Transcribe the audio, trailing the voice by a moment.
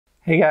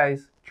Hey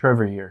guys,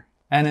 Trevor here.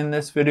 And in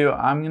this video,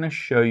 I'm going to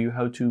show you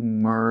how to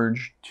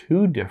merge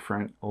two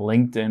different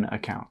LinkedIn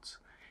accounts.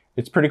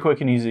 It's pretty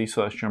quick and easy,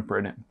 so let's jump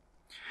right in.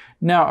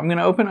 Now, I'm going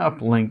to open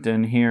up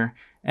LinkedIn here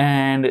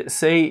and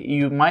say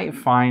you might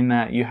find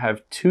that you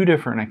have two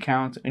different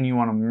accounts and you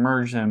want to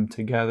merge them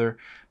together.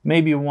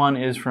 Maybe one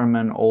is from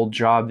an old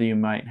job that you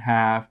might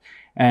have,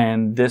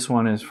 and this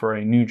one is for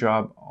a new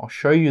job. I'll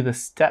show you the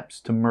steps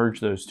to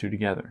merge those two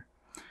together.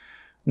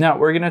 Now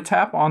we're going to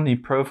tap on the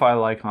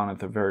profile icon at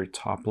the very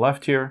top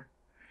left here.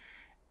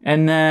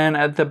 And then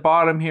at the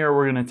bottom here,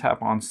 we're going to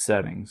tap on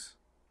settings.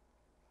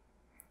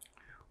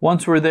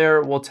 Once we're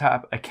there, we'll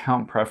tap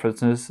account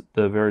preferences,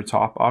 the very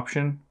top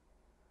option.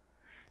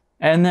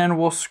 And then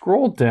we'll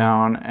scroll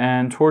down,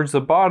 and towards the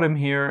bottom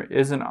here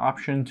is an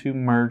option to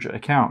merge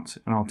accounts,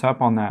 and I'll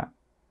tap on that.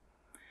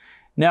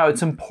 Now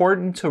it's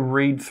important to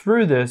read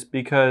through this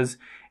because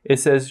it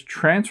says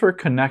transfer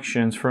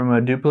connections from a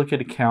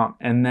duplicate account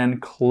and then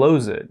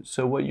close it.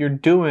 So what you're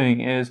doing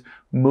is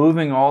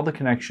moving all the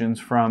connections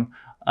from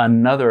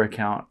another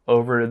account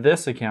over to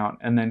this account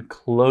and then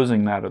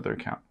closing that other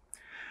account.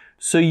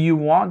 So you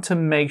want to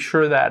make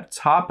sure that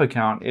top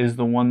account is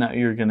the one that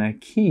you're going to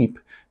keep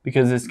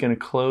because it's going to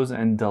close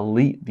and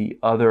delete the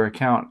other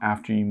account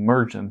after you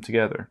merge them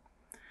together.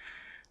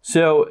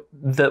 So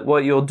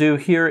what you'll do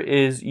here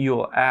is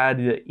you'll add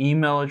the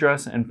email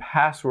address and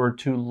password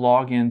to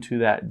log into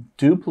that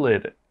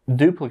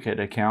duplicate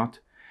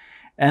account,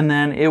 and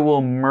then it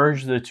will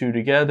merge the two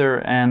together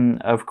and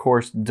of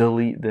course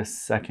delete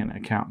this second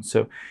account.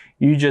 So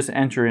you just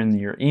enter in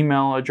your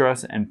email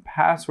address and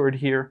password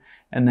here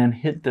and then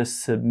hit the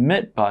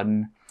submit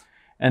button,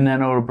 and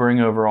then it'll bring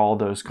over all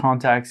those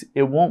contacts.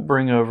 It won't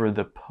bring over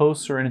the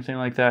posts or anything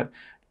like that,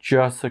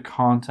 just the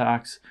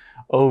contacts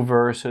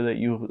over so that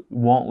you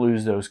won't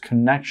lose those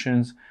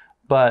connections,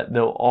 but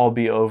they'll all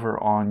be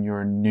over on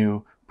your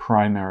new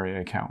primary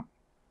account.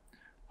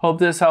 Hope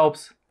this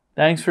helps.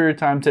 Thanks for your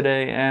time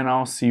today, and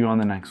I'll see you on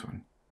the next one.